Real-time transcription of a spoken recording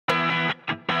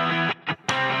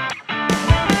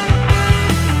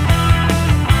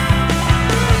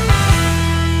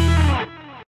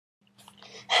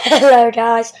Hello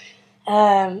guys,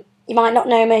 you might not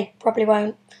know me, probably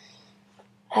won't.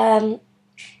 Know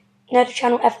the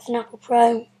channel Everything Apple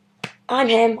Pro? I'm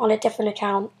him on a different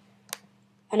account.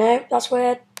 I know, that's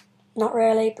weird, not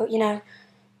really, but you know.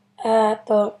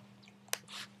 But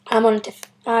I've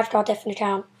got a different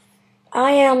account.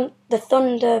 I am the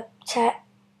Thunder Tech,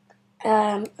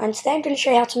 and today I'm going to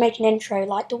show you how to make an intro,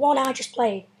 like the one I just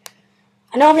played.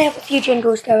 I normally have a few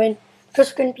jingles going,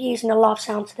 because we're going to be using a lot of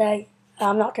sound today.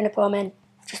 I'm not going to put them in.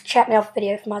 Just check my other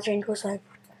video for my jingles though.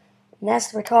 And there's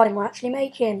the recording we're actually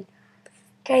making.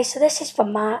 Okay, so this is for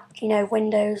Mac, you know,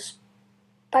 Windows.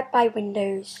 Bye-bye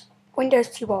Windows. Windows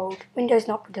too old. Windows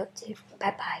not productive.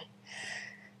 Bye-bye.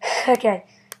 Okay,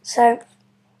 so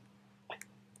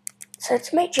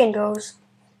to make jingles,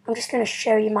 I'm just going to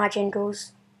show you my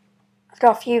jingles. I've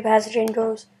got a few pairs of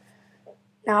jingles.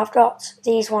 Now I've got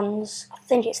these ones, I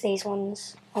think it's these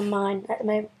ones, on mine at the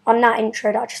moment. On that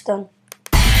intro that I just done.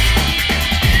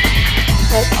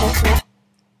 Nope, it's not.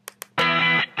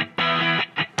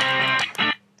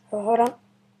 Oh, hold on.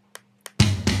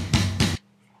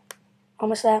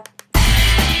 Almost there.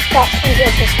 That's going to be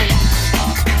this one.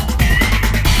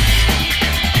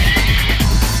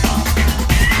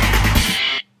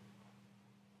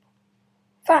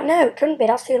 In fact, no, it couldn't be,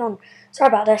 that's too long. Sorry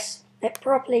about this. It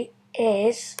probably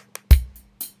is.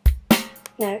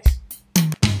 No, it's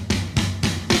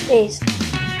these.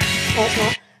 No, it's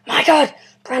not. My god!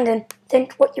 Brandon,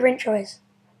 think what your intro is.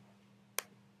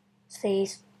 It's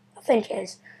these. I think it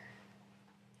is.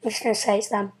 I'm just going to say it's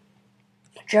them.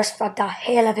 Just for the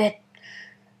hell of it.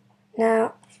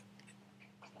 Now,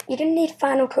 you didn't need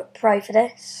Final Cut Pro for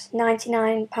this.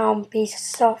 £99 piece of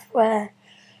software.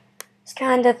 It's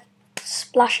kind of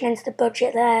splashing into the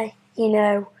budget there, you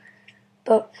know.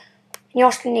 But you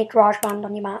also need GarageBand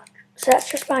on your Mac. So let's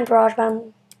just find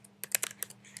GarageBand.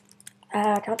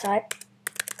 I can't type.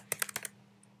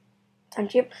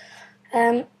 Thank you.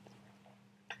 And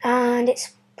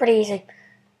it's pretty easy.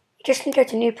 You just can go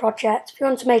to New Project. If you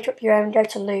want to make up your own, go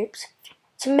to Loops.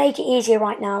 To make it easier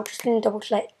right now, just going to double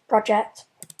click Project.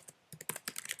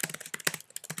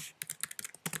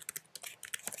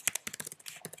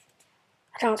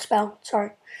 I can't spell,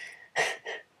 sorry.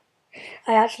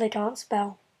 I actually can't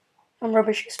spell. I'm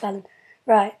rubbish at spelling.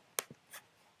 Right.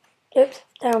 Oops,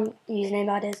 don't username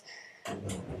ideas.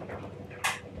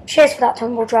 Cheers for that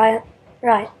tumble dryer.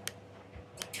 Right.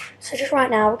 So just right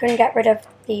now, we're going to get rid of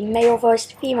the male voice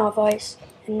to female voice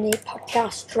in the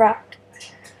podcast track.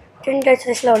 We're going to go to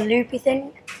this little loopy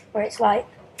thing, where it's like,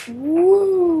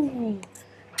 woo.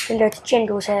 We're going to go to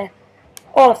jingles here.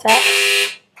 All of that.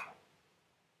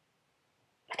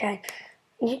 Okay.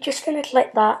 And you're just going to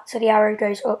click that so the arrow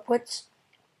goes upwards.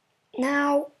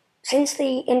 Now, since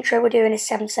the intro we're doing is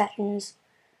 7 seconds,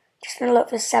 just going to look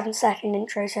for 7-second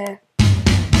intros here.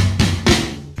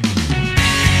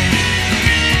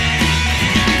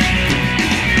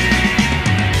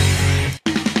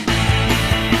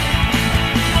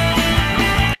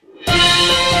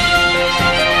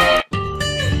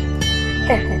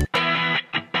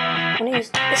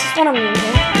 This is what I'm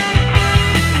using.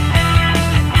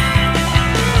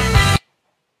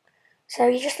 So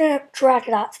you're just going to drag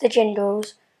that to the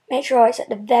jingles, make sure it's at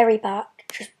the very back,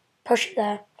 just push it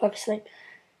there, obviously.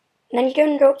 And then you're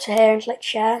going to go up to here and click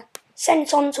share, send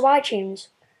it on to iTunes.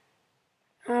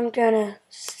 I'm going to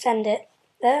send it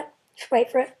there, just wait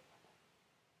for it.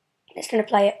 It's going to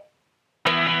play it.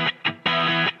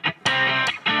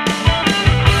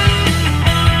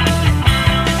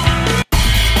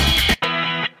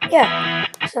 Yeah,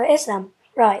 so it is them.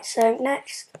 Right, so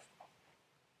next,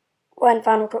 when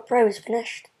Final Cut Pro is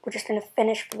finished, we're just going to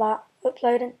finish for that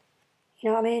uploading. You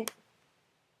know what I mean?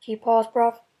 Can you pause,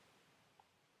 bruv?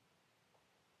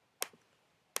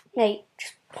 Mate,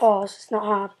 just pause, it's not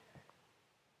hard.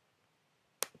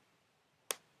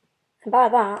 And by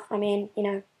that, I mean, you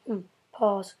know,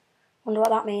 pause. Wonder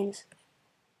what that means.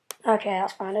 Okay,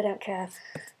 that's fine, I don't care.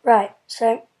 Right,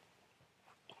 so,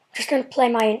 just going to play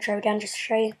my intro again just to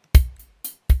show you.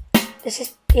 This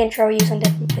is the intro I use on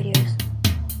different videos.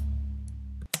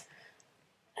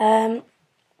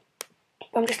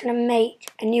 I'm just going to make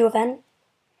a new event.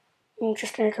 I'm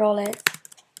just going to call it.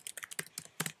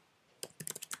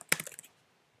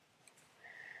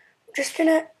 I'm just going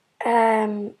to,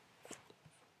 I'm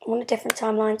on a different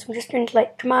timeline, so I'm just going to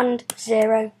like Command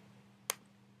 0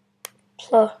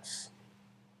 plus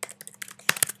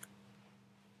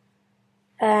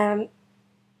and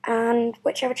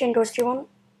whichever jingles do you want?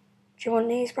 Do you want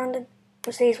these, Brandon?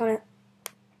 What's these want it?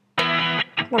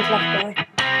 Come on, fluffy boy.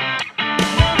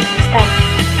 It's them.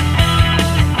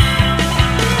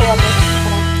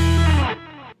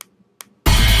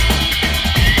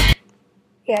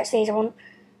 Yeah, it's the easy one.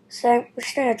 So we're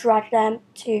just going to drag them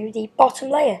to the bottom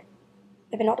layer.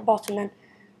 Maybe not the bottom then.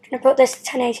 I'm going to put this to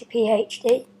 1080p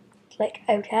HD. Click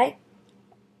OK.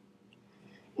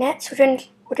 Next, we're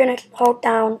going to hold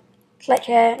down, click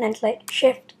here, and then click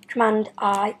Shift Command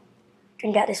I. You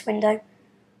can get this window.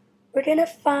 We're going to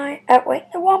find. Wait,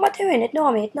 what am I doing?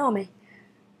 Ignore me.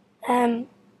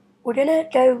 We're going to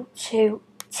go to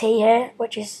T here,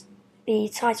 which is the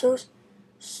titles.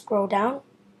 Scroll down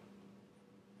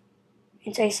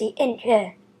until you see ink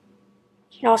here.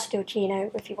 You can also do a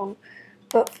keynote if you want,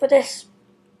 but for this,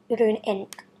 we're doing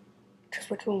ink because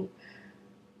we're cool.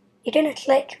 You're going to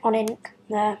click on ink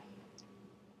there.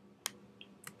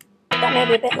 That may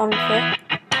be a bit long for it.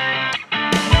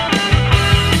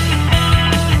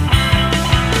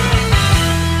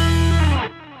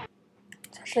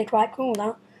 It's actually quite cool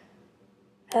now.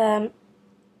 I'm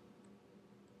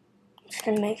just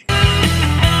going to make sure.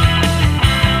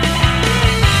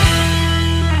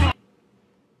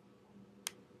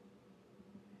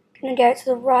 Going to go to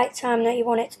the right time that you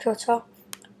want it to cut off.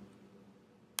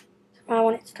 So I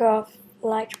want it to cut off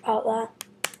like about there.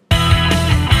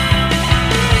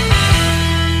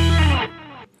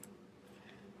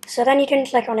 So then you can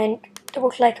click on ink,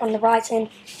 double click on the writing.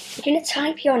 You're going to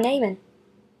type your name in.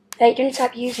 You're going to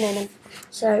type username in.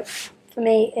 So for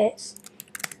me it's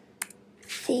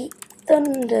the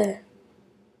Thunder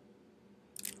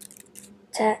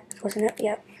Tech, wasn't it?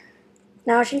 Yep.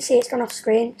 Now as you can see it's gone off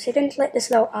screen. So you can click this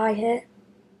little eye here.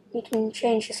 You can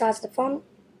change the size of the font.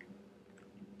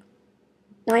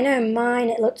 Now I know in mine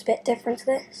it looks a bit different to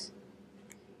this.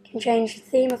 You can change the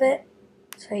theme of it.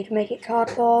 So you can make it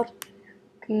cardboard.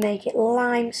 You can make it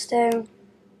limestone.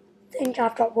 I think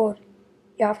I've got wood.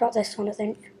 Yeah, I've got this one I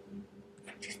think.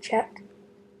 Just check.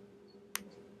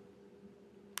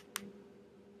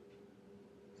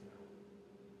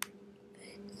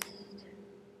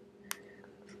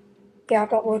 Yeah, I've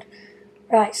got wood.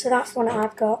 Right, so that's the one that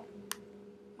I've got.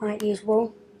 Might use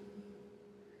wool.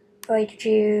 Or you could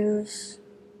use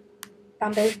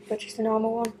bamboo, which is the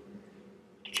normal one.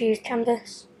 You could use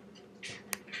canvas.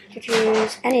 You could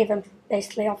use any of them,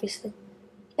 basically, obviously.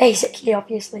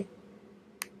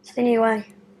 So anyway,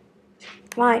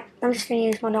 right, I'm just going to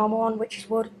use my normal one, which is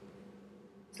wood.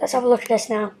 So let's have a look at this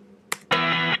now.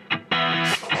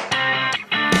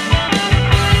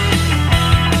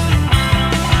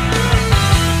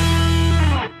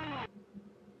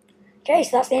 Okay,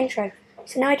 so that's the intro.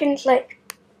 So now you can click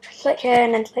here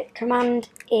and then click Command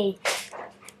E.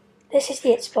 This is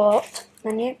the export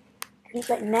menu. You can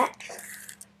click Next.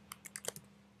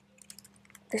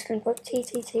 Just going to put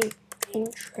TTT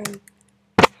Intro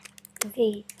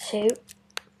V2.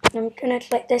 And I'm going to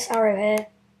click this arrow here.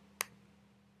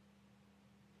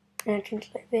 And I can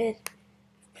click vid.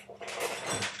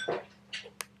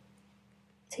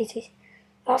 TTT.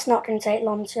 That's not going to take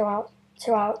long to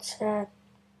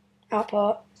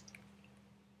output.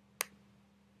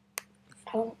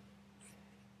 Oh,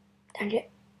 dang it.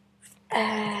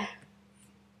 And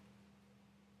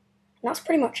that's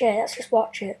pretty much it. Let's just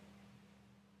watch it.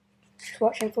 Just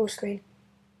watching full screen.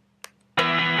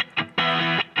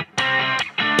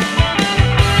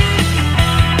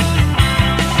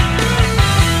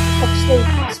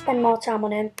 Obviously, spend more time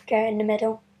on him, go in the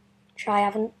middle, which I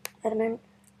haven't at the moment.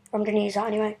 I'm going to use that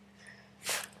anyway.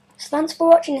 So thanks for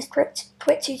watching this quick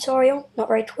tutorial. Not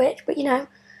very quick, but you know.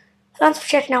 Thanks for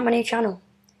checking out my new channel.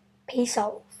 Peace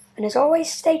out. And as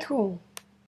always, stay cool.